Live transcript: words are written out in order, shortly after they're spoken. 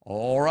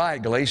All right,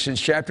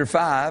 Galatians chapter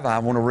 5. I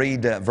want to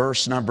read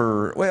verse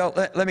number,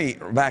 let me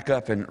back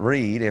up and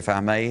read, if I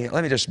may.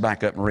 Let me just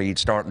back up and read,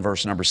 starting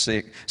verse number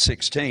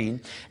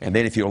 16. And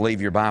then if you'll leave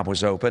your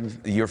Bibles open,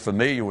 you're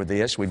familiar with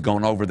this. We've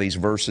gone over these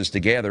verses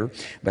together,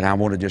 but I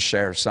want to just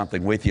share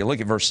something with you.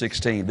 Look at verse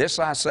 16. This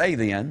I say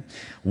then,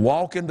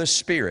 walk in the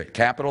Spirit,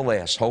 capital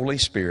S, Holy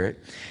Spirit,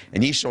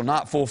 and ye shall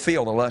not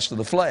fulfill the lust of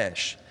the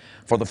flesh.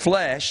 For the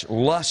flesh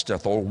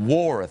lusteth or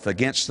warreth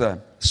against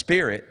the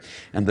Spirit,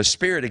 and the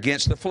Spirit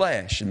against the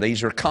flesh. And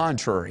these are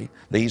contrary.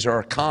 These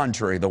are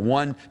contrary, the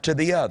one to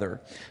the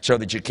other, so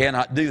that you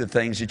cannot do the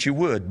things that you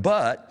would.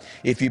 But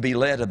if you be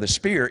led of the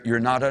Spirit,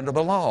 you're not under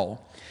the law.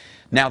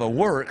 Now the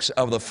works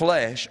of the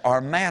flesh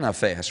are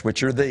manifest,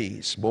 which are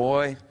these.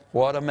 Boy,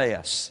 what a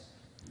mess.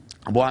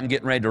 Boy, I'm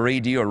getting ready to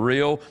read to you a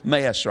real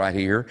mess right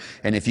here.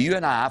 And if you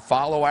and I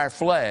follow our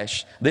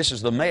flesh, this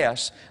is the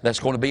mess that's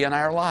going to be in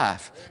our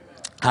life.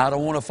 I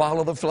don't want to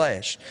follow the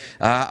flesh.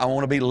 I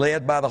want to be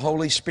led by the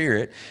Holy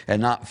Spirit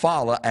and not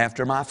follow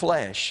after my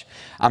flesh.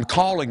 I'm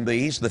calling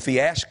these the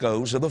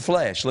fiascos of the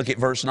flesh. Look at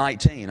verse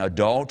 19.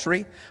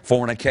 Adultery,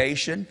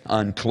 fornication,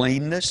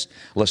 uncleanness,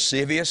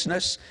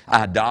 lasciviousness,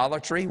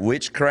 idolatry,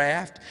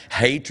 witchcraft,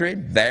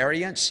 hatred,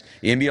 variance,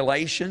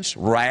 emulations,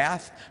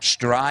 wrath,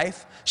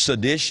 strife,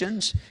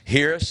 seditions,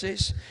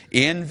 heresies,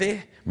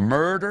 envy,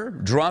 murder,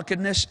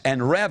 drunkenness,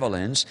 and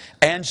revelings,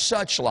 and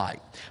such like.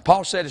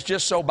 Paul said it's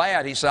just so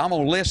bad. He said, I'm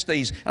going to list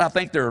these, and I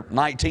think there are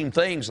 19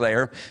 things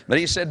there, but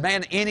he said,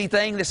 man,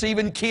 anything that's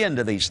even kin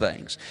to these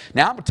things.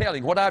 Now, I'm going to tell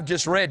you, what I've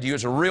just read to you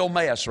is a real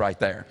mess right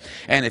there.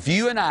 And if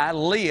you and I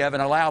live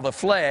and allow the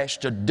flesh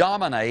to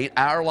dominate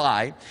our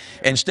life,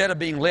 instead of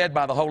being led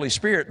by the Holy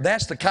Spirit,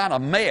 that's the kind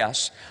of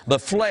mess the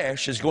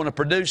flesh is going to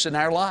produce in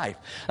our life.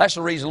 That's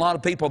the reason a lot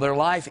of people, their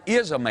life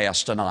is a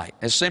mess tonight.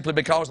 It's simply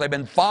because they've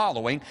been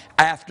following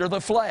after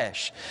the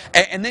flesh.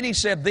 And then he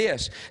said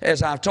this,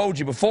 as I've told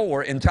you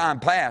before in time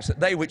past, that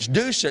they which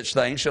do such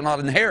things shall not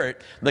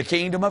inherit the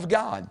kingdom of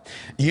God.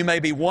 You may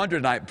be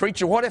wondering tonight,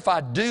 preacher, what if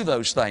I do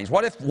those things?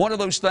 What if one of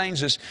those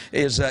things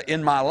is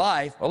in my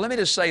life? Well, let me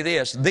just say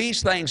this.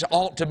 These things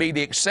ought to be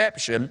the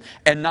exception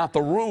and not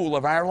the rule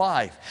of our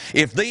life.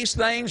 If these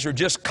things are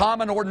just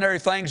common, ordinary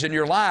things in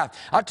your life,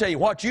 I'll tell you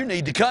what, you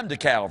need to come to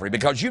Calvary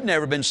because you've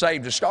never been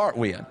saved to start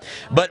with.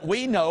 But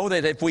we know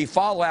that if we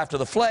follow after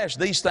the flesh,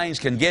 these things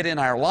can get in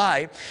our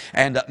life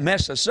and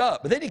mess us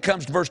up. But then he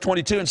comes to verse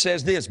 22 and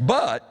says this,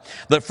 but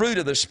the fruit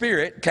of the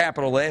Spirit,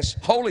 capital S,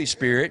 Holy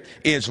Spirit,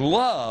 is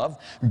love,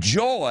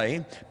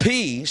 joy,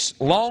 peace,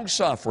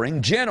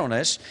 long-suffering,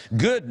 gentleness,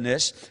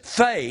 goodness,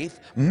 faith,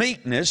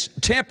 meekness,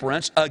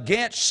 temperance.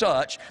 Against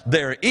such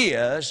there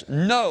is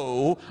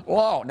no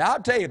law. Now,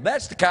 I'll tell you,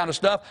 that's the kind of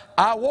stuff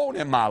I want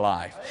in my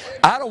life.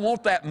 I don't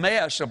want that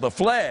mess of the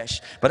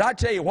flesh, but I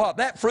tell you what,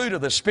 that fruit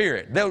of the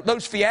Spirit,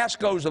 those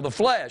fiascos of the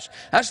flesh,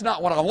 that's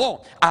not what I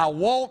want. I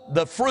want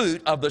the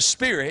fruit of the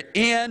Spirit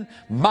in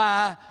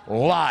my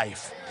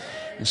life.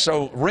 And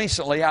so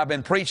recently I've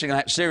been preaching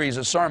that series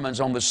of sermons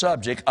on the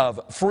subject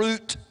of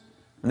fruit.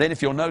 And then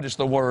if you'll notice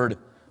the word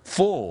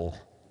full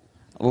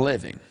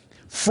living.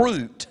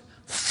 Fruit,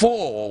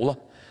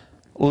 full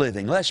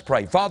living. Let's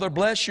pray. Father,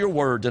 bless your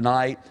word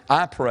tonight.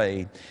 I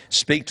pray.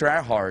 Speak to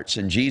our hearts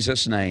in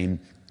Jesus' name.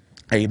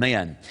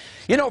 Amen.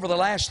 You know, over the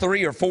last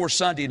 3 or 4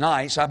 Sunday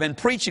nights, I've been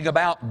preaching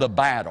about the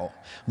battle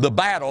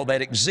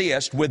that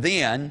exists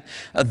within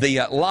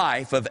the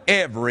life of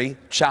every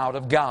child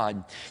of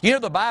God. You know,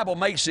 the Bible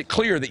makes it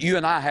clear that you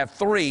and I have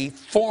 3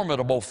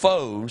 formidable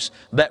foes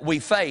that we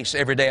face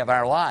every day of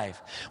our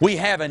life. We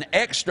have an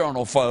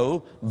external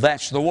foe,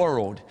 that's the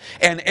world.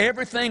 And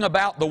everything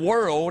about the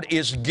world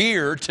is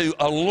geared to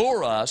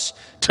allure us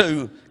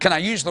to, can I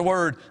use the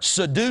word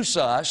seduce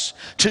us,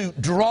 to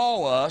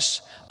draw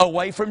us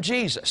away from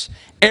Jesus.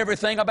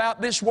 Everything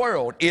about this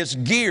world is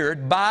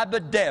geared by the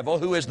devil,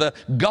 who is the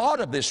God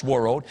of this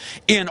world,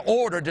 in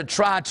order to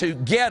try to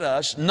get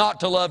us not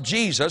to love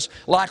Jesus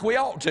like we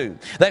ought to.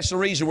 That's the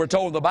reason we're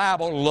told in the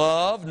Bible,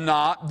 love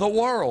not the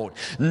world,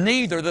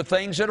 neither the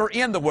things that are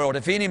in the world.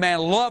 If any man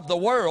love the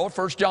world,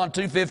 1 John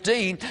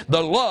 2:15,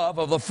 the love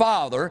of the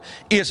Father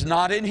is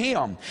not in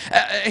him.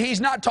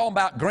 He's not talking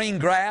about green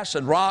grass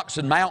and rocks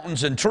and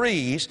mountains and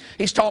trees.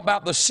 He's talking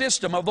about the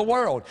system of the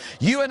world.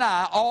 You and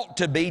I ought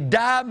to be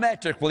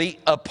diametrically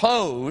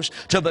opposed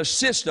to the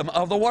system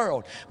of the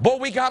world. Boy,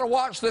 we got to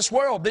watch this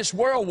world. This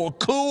world will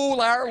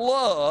cool our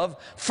love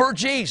for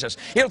Jesus.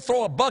 It'll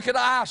throw a bucket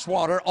of ice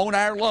water on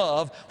our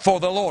love for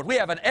the Lord. We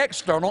have an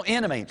external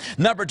enemy.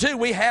 Number 2,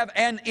 we have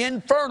an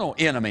infernal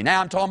enemy.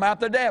 Now I'm talking about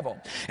the devil.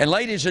 And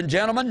ladies and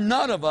gentlemen,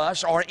 none of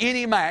us are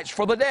any match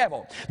for the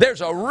devil.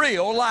 There's a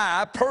real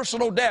live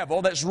personal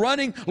devil that's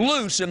running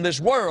loose in this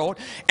world,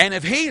 and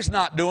if he's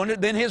not doing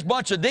it, then his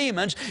bunch of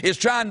demons is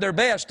trying their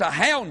best to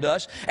hound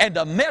us and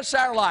to mess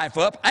our life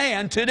up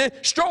and to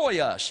destroy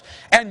us.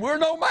 And we're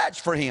no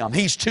match for him.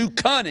 He's too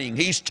cunning.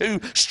 He's too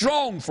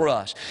strong for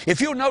us.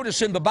 If you'll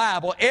notice in the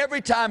Bible,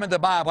 every time in the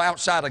Bible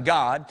outside of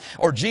God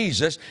or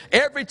Jesus,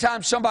 every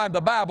time somebody in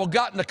the Bible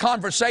got in a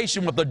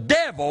conversation with the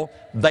devil,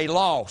 they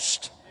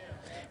lost.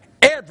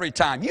 Every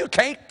time. You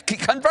can't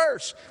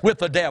converse with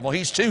the devil.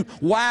 He's too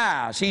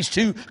wise. He's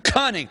too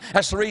cunning.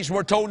 That's the reason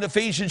we're told in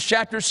Ephesians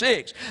chapter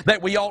 6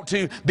 that we ought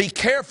to be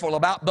careful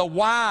about the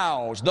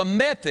wiles, the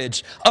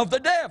methods of the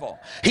devil.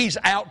 He's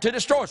out to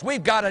destroy us.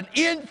 We've got an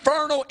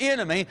infernal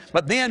enemy,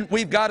 but then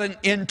we've got an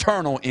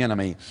internal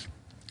enemy.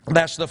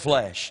 That's the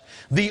flesh,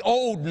 the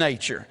old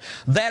nature,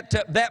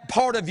 that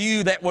part of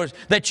you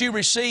that you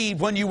received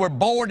when you were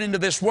born into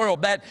this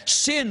world, that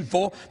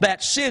sinful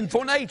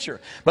nature.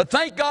 But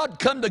thank God,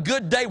 come the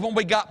good day when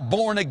we got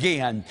born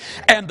again,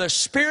 and the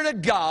Spirit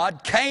of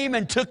God came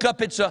and took up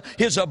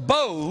His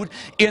abode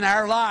in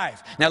our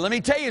life. Now let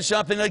me tell you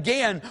something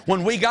again.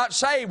 When we got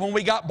saved, when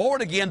we got born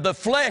again, the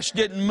flesh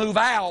didn't move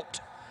out.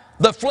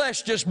 The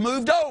flesh just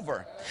moved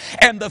over.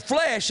 And the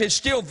flesh is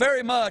still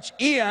very much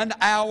in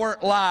our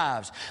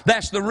lives.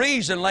 That's the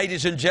reason,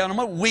 ladies and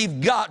gentlemen,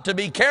 we've got to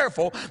be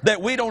careful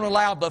that we don't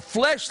allow the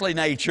fleshly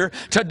nature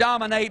to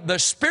dominate the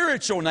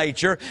spiritual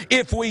nature.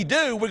 If we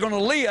do, we're going to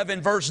live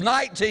in verse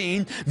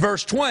 19,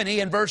 verse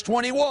 20, and verse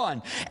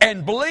 21.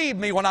 And believe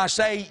me when I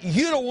say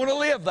you don't want to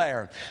live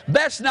there.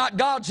 That's not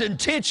God's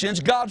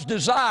intentions, God's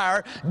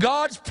desire.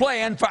 God's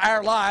plan for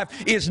our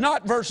life is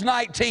not verse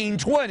 19,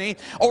 20,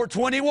 or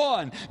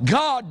 21.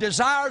 God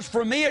desires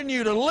for me and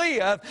you to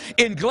live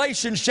in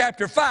Galatians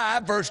chapter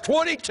 5, verse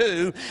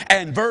 22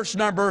 and verse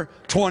number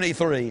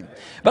 23.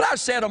 But I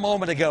said a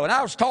moment ago, and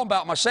I was talking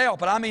about myself,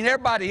 but I mean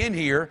everybody in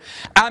here,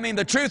 I mean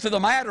the truth of the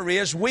matter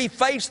is we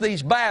face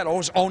these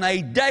battles on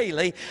a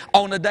daily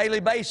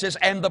basis,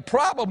 and the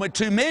problem with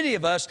too many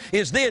of us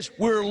is this: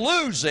 we're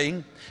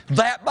losing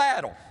that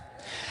battle.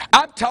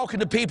 I'm talking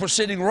to people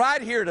sitting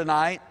right here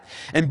tonight,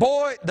 and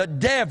boy, the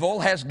devil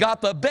has got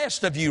the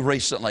best of you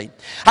recently.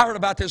 I heard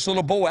about this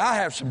little boy. I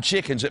have some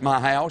chickens at my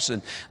house,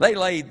 and they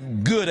lay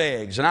good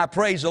eggs, and I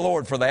praise the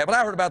Lord for that. But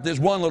I heard about this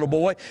one little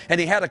boy,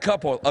 and he had a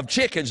couple of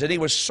chickens, and he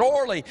was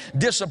sorely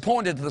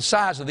disappointed at the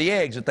size of the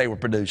eggs that they were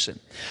producing.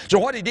 So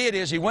what he did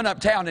is he went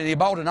uptown and he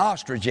bought an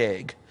ostrich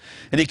egg.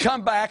 And he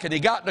come back and he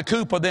got in the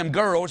coop of them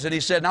girls, and he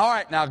said, "All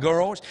right now,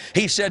 girls,"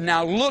 he said,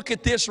 "now look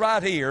at this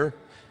right here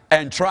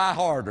and try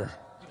harder."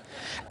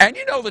 And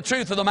you know, the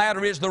truth of the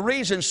matter is, the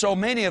reason so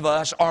many of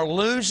us are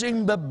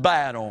losing the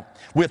battle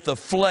with the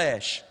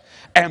flesh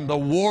and the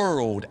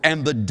world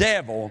and the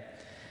devil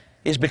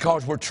is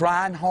because we're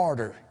trying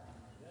harder.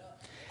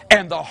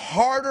 And the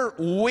harder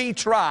we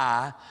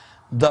try,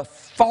 the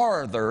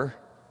farther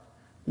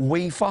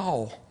we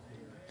fall.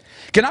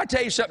 Can I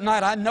tell you something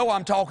tonight? I know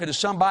I'm talking to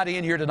somebody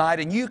in here tonight,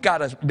 and you've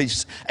got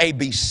a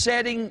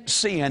besetting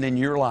sin in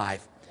your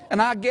life.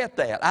 And I get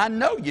that. I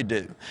know you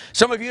do.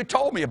 Some of you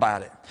told me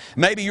about it.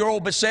 Maybe your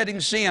old besetting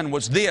sin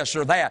was this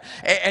or that.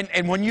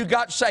 And when you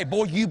got saved,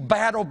 boy, you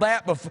battled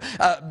that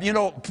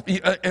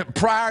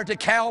prior to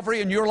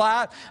Calvary in your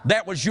life.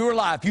 That was your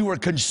life. You were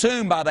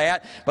consumed by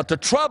that. But the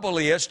trouble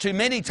is, too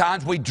many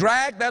times we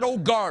drag that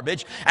old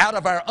garbage out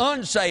of our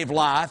unsaved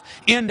life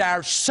into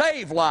our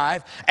saved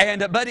life,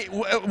 but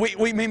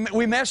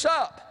we mess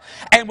up.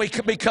 And we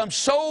become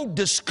so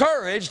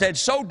discouraged and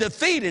so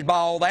defeated by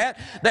all that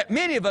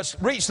many of us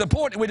reach the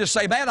point that we just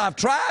say, "Man, I've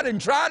tried and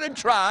tried and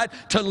tried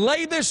to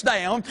lay this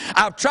down.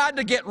 I've tried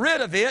to get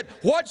rid of it.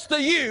 What's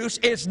the use?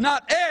 It's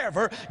not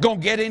ever going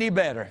to get any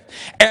better."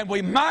 And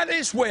we might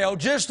as well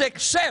just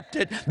accept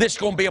it. This is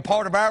going to be a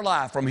part of our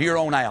life from here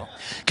on out.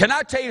 Can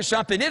I tell you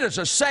something? It is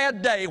a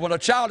sad day when a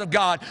child of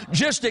God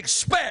just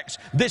expects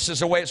this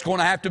is the way it's going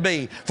to have to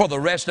be for the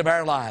rest of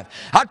our life.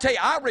 I tell you,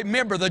 I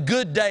remember the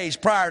good days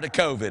prior to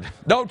COVID.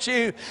 Don't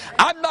you?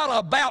 I'm not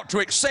about to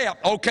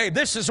accept, okay,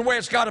 this is the way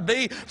it's got to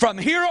be from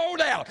here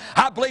on out.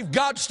 I believe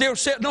God's still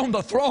sitting on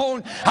the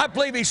throne. I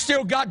believe He's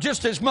still got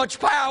just as much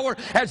power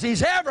as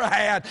He's ever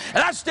had.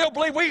 And I still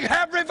believe we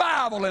have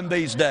revival in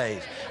these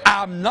days.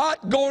 I'm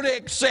not going to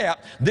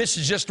accept this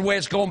is just the way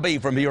it's going to be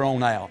from here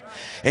on out.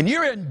 And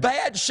you're in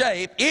bad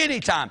shape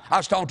anytime. I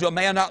was talking to a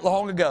man not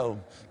long ago,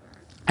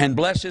 and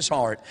bless his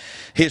heart,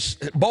 his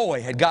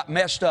boy had got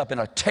messed up in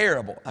a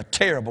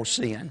terrible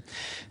sin.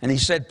 And he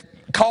said,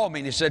 called me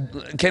and he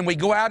said, "Can we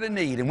go out and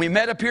eat?" And we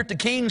met up here at the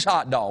King's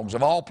Hot Dogs,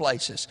 of all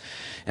places.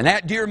 And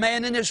that dear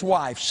man and his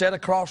wife sat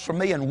across from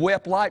me and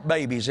wept like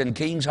babies in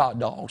King's Hot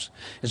Dogs.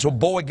 And so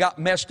boy got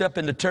messed up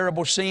in the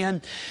terrible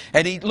sin.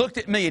 And he looked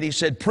at me and he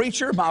said,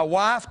 "Preacher, my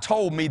wife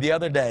told me the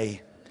other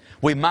day,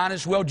 we might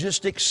as well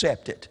just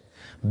accept it.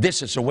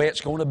 This is the way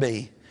it's going to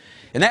be."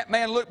 And that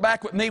man looked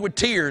back at me with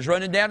tears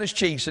running down his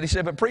cheeks, and he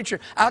said, "But preacher,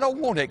 I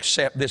don't want to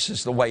accept this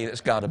is the way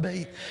it's got to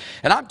be."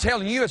 And I'm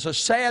telling you, it's a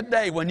sad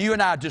day when you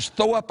and I just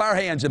throw up our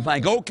hands and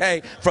think,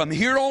 okay, from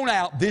here on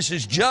out, this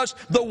is just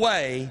the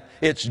way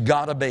it's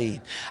got to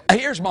be.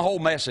 Here's my whole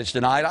message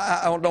tonight.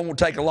 I don't want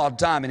to take a lot of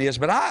time in this,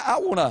 but I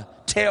want to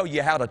tell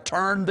you how to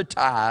turn the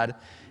tide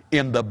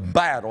in the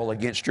battle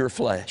against your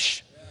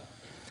flesh.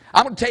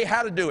 I'm going to tell you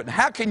how to do it. And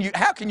how can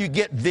you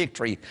get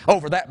victory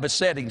over that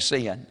besetting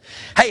sin?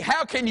 Hey,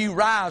 how can you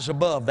rise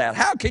above that?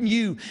 How can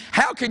you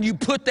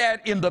put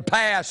that in the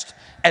past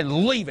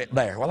and leave it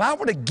there? Well, I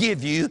want to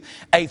give you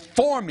a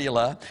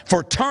formula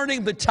for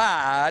turning the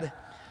tide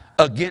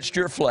against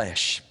your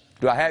flesh.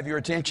 Do I have your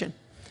attention?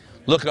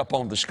 Look up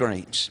on the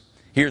screens.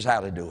 Here's how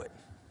to do it.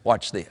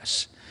 Watch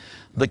this.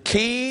 The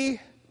key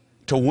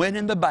to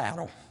winning the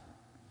battle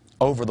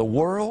over the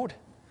world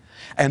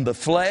and the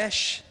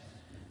flesh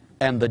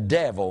and the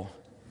devil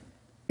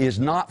is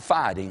not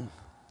fighting,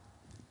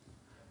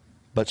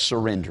 but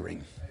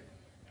surrendering.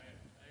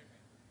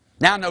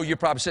 Now I know you're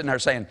probably sitting there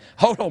saying,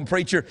 hold on,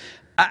 preacher,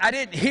 I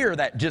didn't hear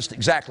that just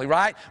exactly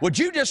right. Would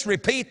you just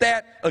repeat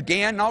that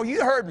again? No,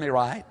 you heard me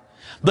right.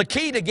 The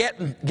key to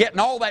getting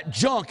all that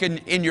junk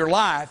in your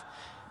life,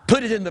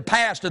 put it in the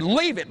past and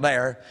leave it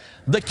there.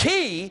 The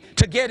key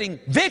to getting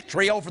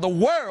victory over the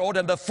world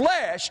and the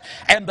flesh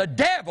and the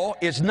devil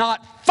is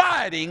not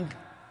fighting,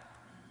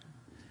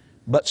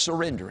 but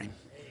surrendering.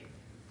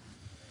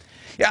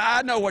 Yeah,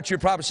 I know what you're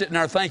probably sitting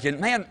there thinking,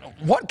 man,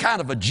 what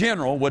kind of a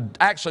general would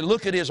actually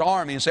look at his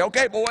army and say,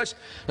 okay, boys,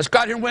 let's go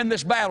out here and win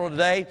this battle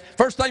today.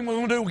 First thing we're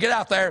going to do, we'll get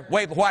out there,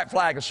 wave the white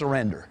flag of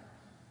surrender.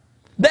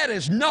 That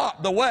is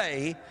not the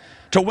way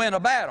to win a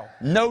battle.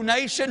 No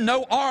nation,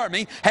 no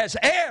army has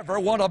ever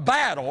won a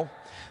battle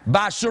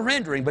by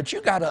surrendering. But you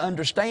got to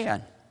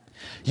understand,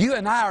 you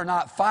and I are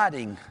not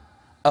fighting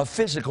a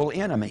physical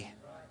enemy.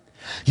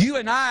 You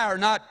and I are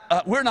not,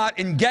 we're not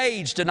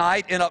engaged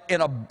tonight in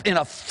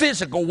a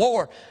physical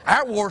war.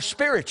 Our war's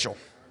spiritual.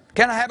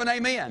 Can I have an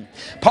amen?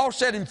 Paul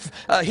said in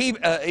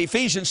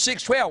Ephesians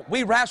 6:12,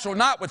 we wrestle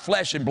not with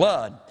flesh and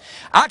blood.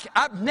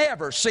 I've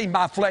never seen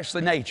my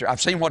fleshly nature.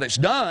 I've seen what it's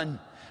done,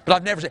 but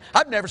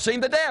I've never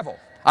seen the devil.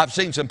 I've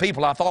seen some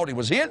people I thought he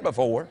was in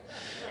before,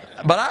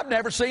 but I've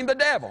never seen the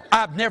devil.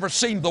 I've never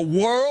seen the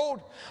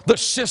world, the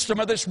system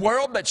of this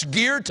world that's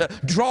geared to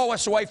draw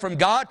us away from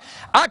God.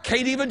 I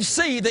can't even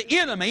see the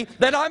enemy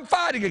that I'm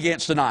fighting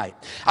against tonight.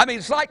 I mean,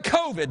 it's like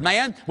COVID,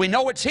 man. We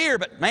know it's here,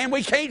 but man,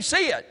 we can't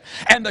see it.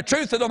 And the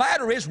truth of the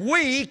matter is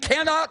we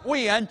cannot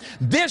win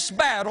this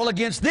battle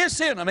against this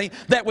enemy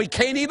that we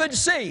can't even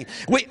see.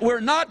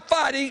 We're not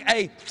fighting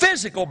a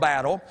physical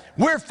battle.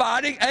 We're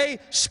fighting a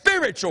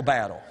spiritual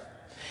battle.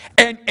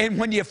 And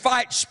when you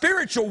fight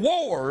spiritual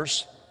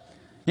wars,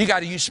 you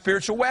got to use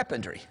spiritual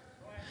weaponry.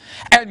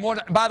 And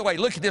by the way,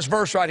 look at this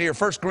verse right here,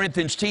 1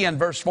 Corinthians 10,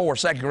 verse 4,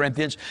 2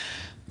 Corinthians.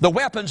 The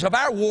weapons of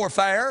our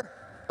warfare,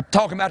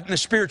 talking about in the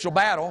spiritual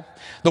battle,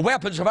 the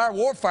weapons of our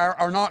warfare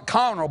are not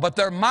carnal, but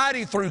they're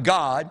mighty through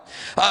God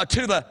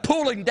to the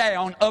pulling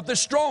down of the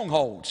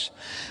strongholds.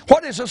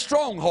 What is a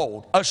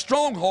stronghold? A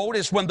stronghold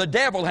is when the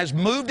devil has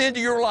moved into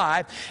your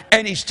life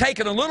and he's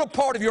taken a little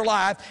part of your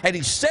life and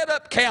he's set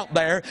up camp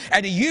there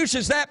and he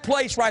uses that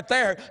place right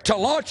there to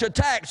launch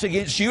attacks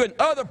against you and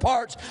other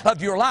parts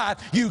of your life.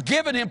 You've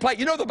given him place.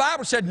 You know, the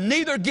Bible said,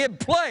 neither give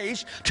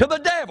place to the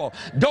devil.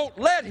 Don't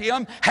let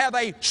him have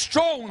a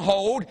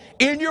stronghold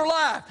in your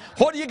life.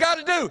 What do you got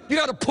to do? You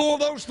got to pull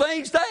those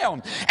things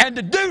down. And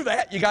to do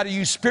that, you got to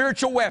use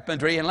spiritual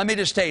weaponry. And let me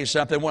just tell you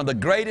something. One of the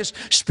greatest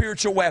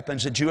spiritual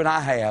weapons that you and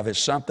I have is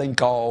something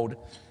called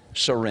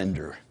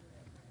surrender.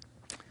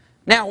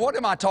 Now, what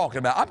am I talking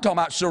about? I'm talking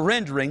about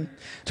surrendering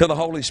to the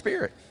Holy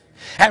Spirit.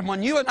 And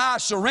when you and I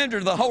surrender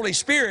to the Holy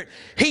Spirit,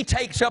 He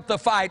takes up the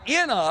fight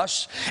in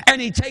us and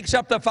He takes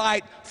up the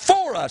fight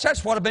for us.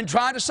 That's what I've been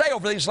trying to say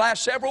over these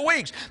last several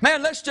weeks.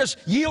 Man, let's just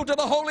yield to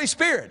the Holy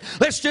Spirit.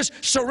 Let's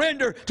just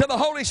surrender to the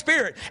Holy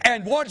Spirit.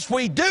 And once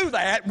we do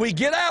that, we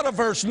get out of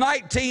verse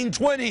 19,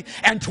 20,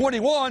 and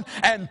 21,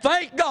 and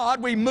thank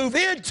God we move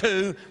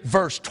into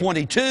verse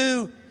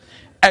 22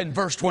 and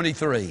verse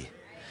 23.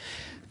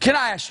 Can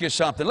I ask you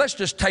something? Let's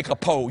just take a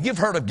poll. You've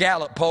heard of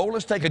Gallup poll.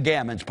 Let's take a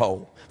Gammons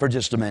poll for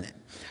just a minute.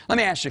 Let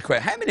me ask you a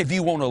question. How many of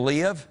you want to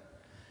live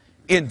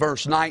in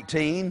verse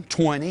 19,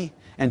 20,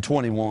 and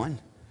 21?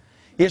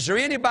 Is there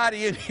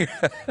anybody in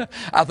here?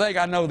 I think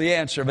I know the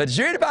answer, but is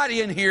there anybody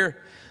in here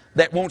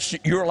that wants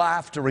your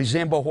life to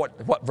resemble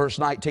what verse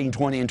 19,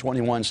 20, and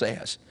 21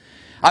 says?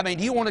 I mean,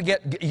 do you want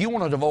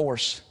a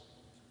divorce?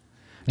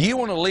 Do you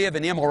want to live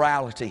in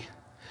immorality?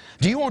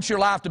 Do you want your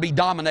life to be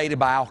dominated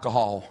by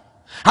alcohol?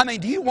 I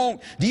mean, do you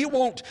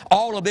want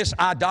all of this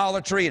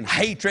idolatry and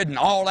hatred and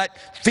all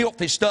that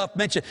filthy stuff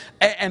mentioned?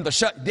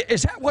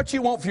 Is that what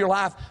you want for your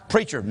life?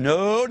 Preacher,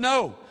 no,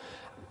 no.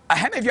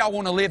 How many of y'all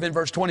want to live in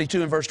verse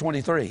 22 and verse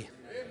 23?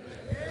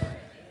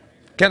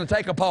 Can I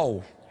take a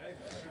poll?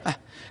 How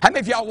many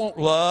of y'all want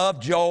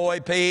love, joy,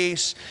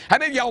 peace? How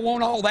many of y'all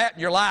want all that in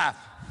your life?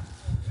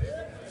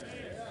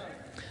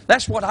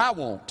 That's what I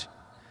want.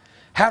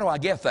 How do I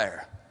get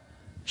there?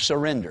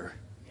 Surrender.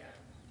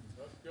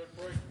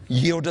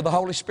 Yield to the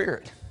Holy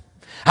Spirit.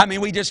 I mean,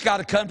 we just got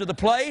to come to the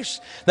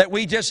place that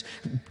we just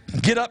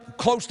get up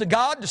close to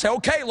God and say,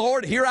 okay,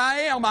 Lord, here I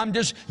am. I'm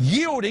just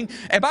yielding.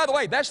 And by the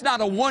way, that's not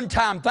a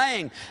one-time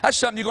thing. That's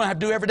something you're going to have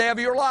to do every day of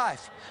your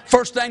life.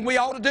 First thing we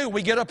ought to do,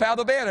 we get up out of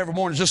the bed every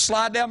morning, just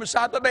slide down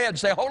beside the bed and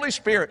say, Holy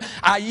Spirit,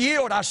 I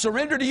yield, I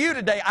surrender to you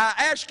today. I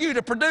ask you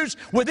to produce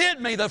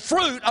within me the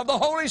fruit of the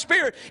Holy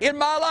Spirit in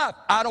my life.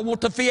 I don't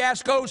want the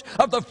fiascos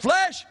of the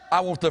flesh.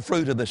 I want the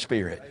fruit of the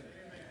Spirit.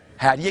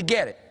 How do you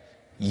get it?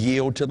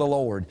 Yield to the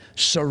Lord.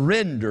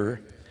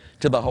 Surrender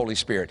to the Holy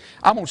Spirit.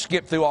 I'm going to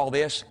skip through all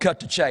this, cut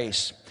to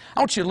chase.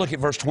 I want you to look at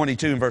verse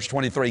 22 and verse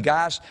 23.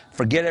 Guys,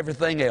 forget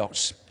everything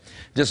else.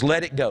 Just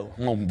let it go.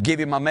 I'm going to give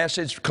you my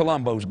message.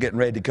 Columbo's getting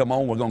ready to come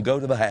on. We're going to go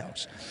to the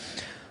house.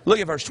 Look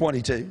at verse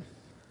 22.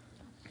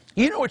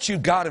 You know what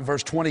you've got in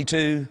verse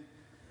 22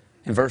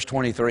 and verse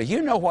 23?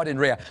 You know what in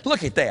reality.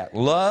 Look at that.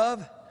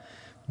 Love,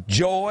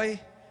 joy,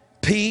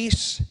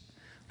 peace,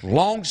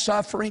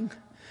 long-suffering,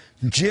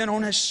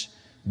 gentleness,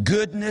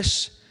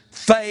 goodness,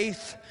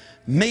 faith,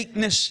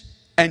 meekness,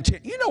 and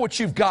you know what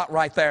you've got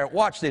right there.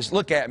 Watch this.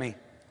 Look at me.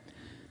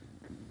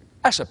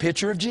 That's a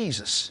picture of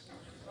Jesus.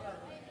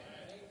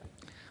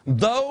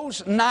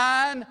 Those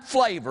 9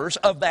 flavors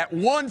of that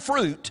one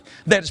fruit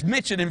that is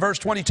mentioned in verse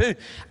 22,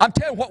 I'm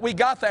telling you what we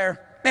got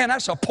there. Man,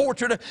 that's a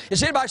portrait of...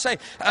 Does anybody say,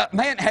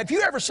 man, have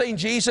you ever seen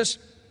Jesus?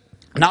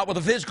 Not with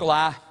a physical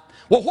eye.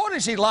 Well, what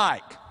is He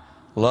like?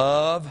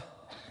 Love,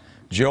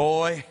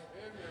 joy,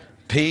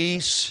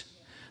 peace,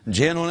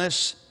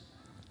 gentleness,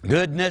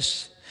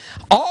 goodness.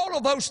 All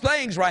of those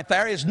things right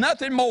there is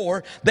nothing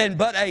more than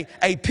but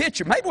a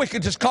picture. Maybe we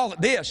could just call it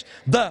this,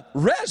 the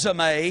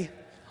resume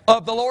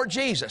of the Lord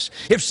Jesus.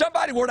 If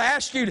somebody were to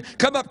ask you to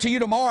come up to you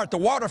tomorrow at the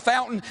water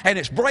fountain and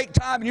it's break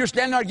time and you're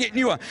standing there getting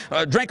you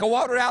a drink of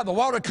water out of the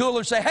water cooler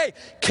and say, hey,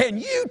 can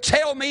you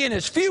tell me in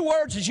as few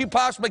words as you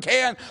possibly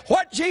can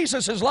what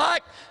Jesus is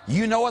like?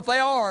 You know what they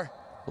are.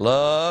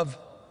 Love,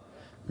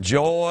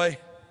 joy,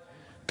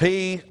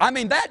 peace. I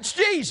mean, that's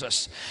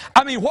Jesus.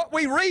 I mean, what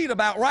we read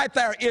about right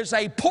there is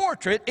a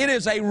portrait. It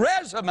is a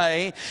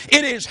resume.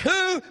 It is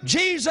who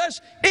Jesus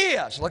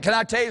is. Look, can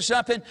I tell you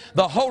something?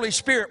 The Holy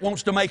Spirit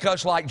wants to make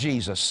us like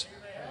Jesus.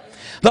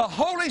 The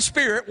Holy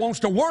Spirit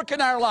wants to work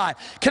in our life.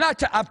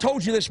 I've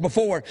told you this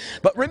before,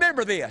 but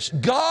remember this.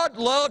 God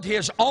loved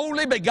His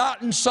only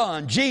begotten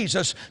Son,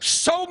 Jesus,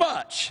 so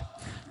much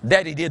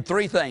that He did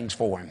 3 things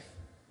for Him.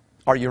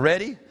 Are you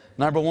ready?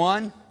 Number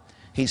 1,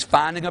 He's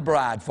finding a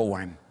bride for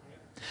Him.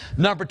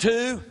 Number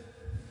 2,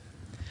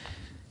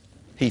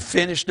 He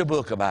finished a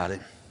book about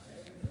it.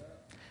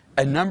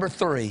 And number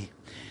 3,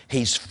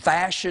 He's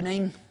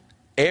fashioning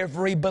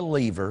every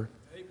believer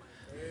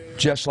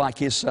just like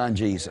His Son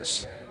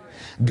Jesus.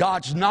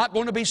 God's not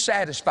going to be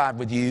satisfied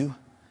with you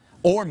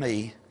or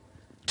me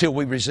till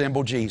we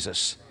resemble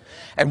Jesus.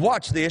 And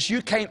watch this,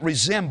 you can't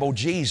resemble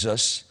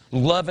Jesus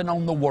loving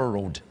on the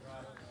world.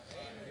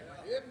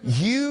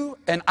 You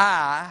and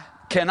I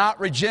cannot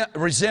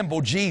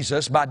resemble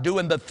Jesus by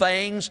doing the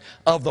things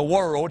of the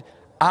world.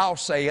 I'll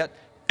say it.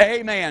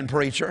 Amen,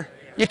 preacher.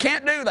 You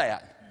can't do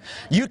that.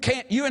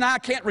 You and I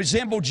can't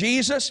resemble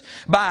Jesus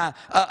by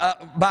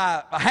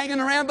hanging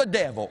around the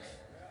devil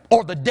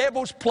or the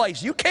devil's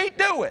place. You can't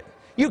do it.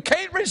 You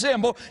can't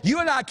resemble. You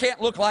and I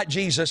can't look like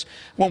Jesus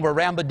when we're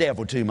around the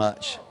devil too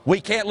much. We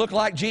can't look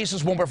like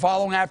Jesus when we're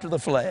following after the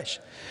flesh.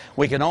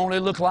 We can only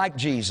look like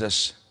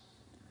Jesus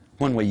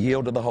when we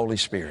yield to the Holy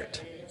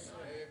Spirit.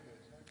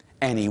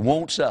 And He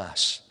wants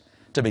us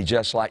to be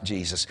just like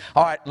Jesus.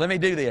 All right, let me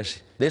do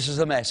this. This is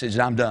the message,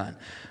 and I'm done.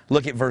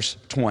 Look at verse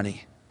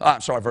 20.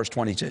 Verse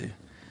 22.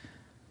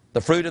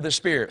 The fruit of the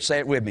Spirit, say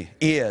it with me,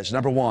 is,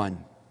 number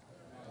 1.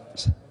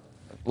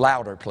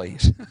 Louder,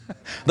 please.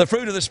 The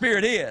fruit of the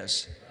Spirit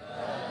is.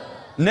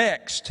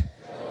 Next.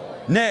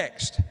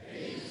 Next.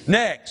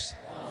 Next.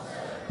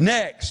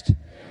 Next.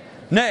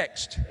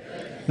 Next.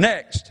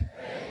 Next.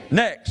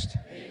 Next.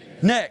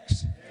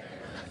 Next.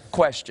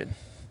 Question.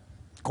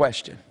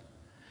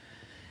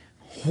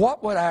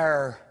 What would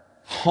our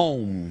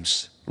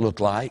homes look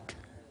like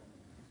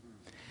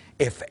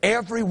if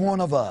every one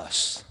of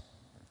us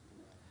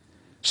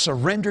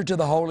surrendered to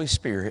the Holy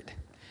Spirit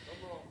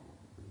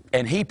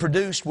and He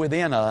produced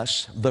within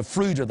us the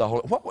fruit of the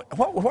Holy Spirit?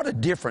 What a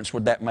difference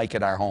would that make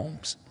in our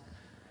homes?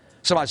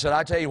 Somebody said,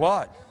 I tell you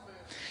what,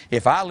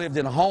 if I lived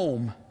in a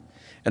home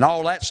and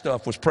all that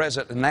stuff was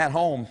present in that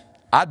home,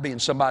 I'd be in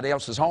somebody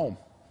else's home.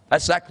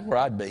 That's exactly where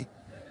I'd be.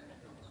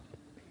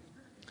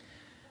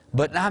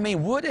 But I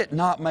mean, would it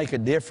not make a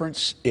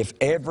difference if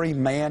every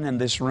man in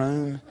this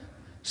room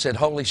said,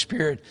 Holy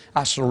Spirit,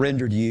 I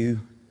surrender to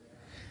You.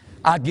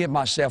 I give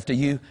myself to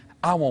You.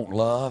 I want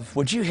love.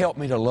 Would You help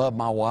me to love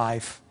my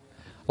wife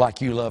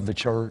like You love the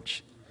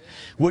church?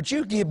 Would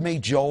You give me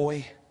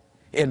joy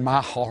in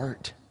my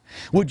heart?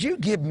 Would You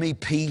give me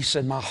peace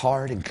in my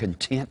heart and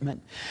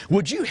contentment?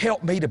 Would You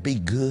help me to be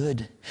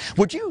good?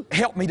 Would You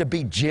help me to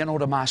be gentle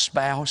to my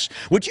spouse?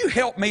 Would You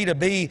help me to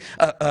be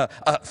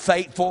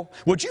faithful?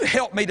 Would You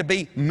help me to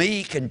be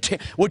meek and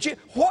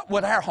what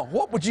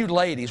would you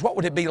ladies, what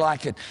would it be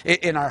like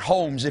in our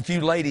homes if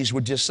you ladies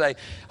would just say,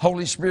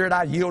 Holy Spirit,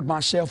 I yield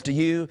myself to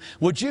You.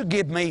 Would You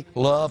give me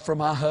love for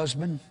my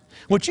husband?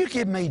 Would You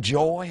give me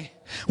joy?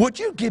 Would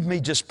You give me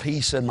just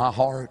peace in my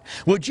heart?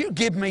 Would You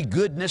give me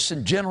goodness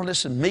and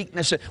gentleness and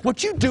meekness?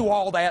 Would You do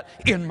all that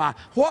in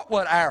what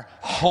would our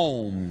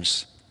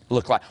homes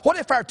look like? What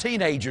if our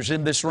teenagers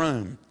in this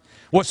room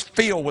was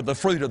filled with the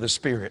fruit of the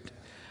Spirit?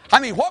 I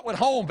mean, what would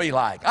home be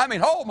like? I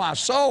mean, oh my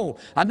soul.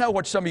 I know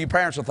what some of you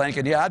parents are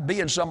thinking. Yeah, I'd be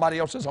in somebody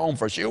else's home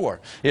for sure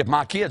if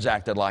my kids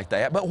acted like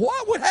that. But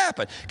what would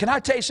happen? Can I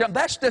tell you something?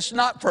 That's just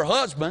not for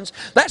husbands.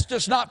 That's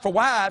just not for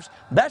wives.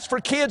 That's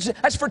for kids.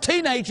 That's for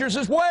teenagers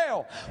as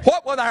well.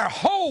 What would our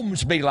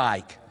homes be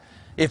like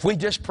If we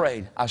just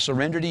prayed, I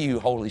surrender to you,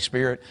 Holy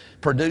Spirit,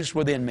 produce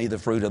within me the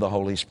fruit of the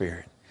Holy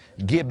Spirit.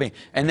 Give me.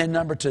 And then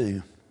number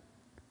two,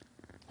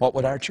 what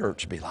would our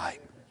church be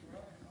like?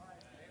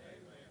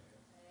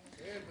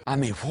 I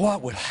mean,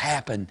 what would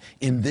happen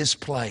in this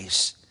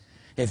place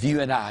if you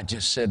and I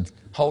just said,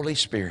 Holy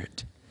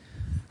Spirit,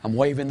 I'm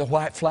waving the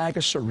white flag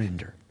of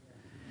surrender.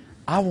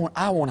 I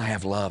want to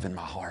have love in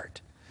my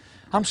heart.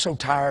 I'm so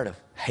tired of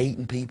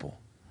hating people.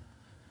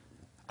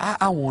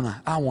 I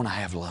want to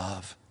have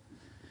love.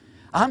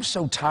 I'm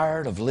so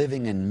tired of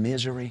living in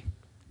misery.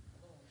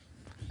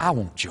 I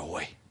want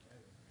joy.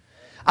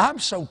 I'm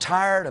so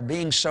tired of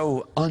being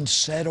so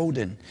unsettled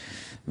and,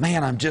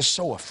 man, I'm just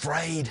so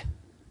afraid.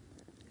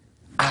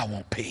 I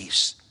want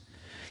peace.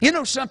 You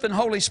know something,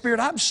 Holy Spirit?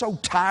 I'm so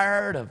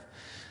tired of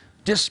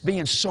just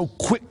being so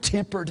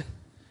quick-tempered.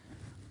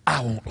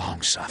 I want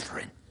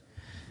long-suffering.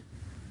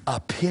 A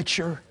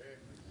picture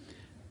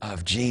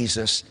of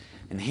Jesus.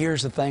 And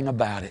here's the thing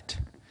about it.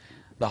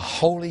 The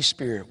Holy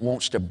Spirit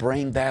wants to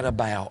bring that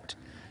about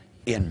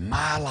in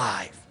my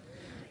life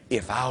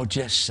if I'll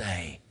just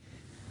say,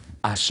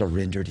 I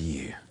surrender to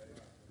you.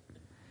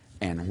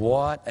 And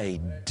what a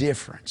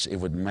difference it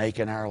would make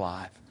in our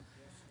life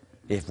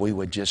if we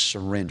would just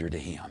surrender to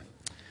Him.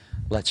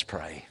 Let's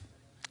pray.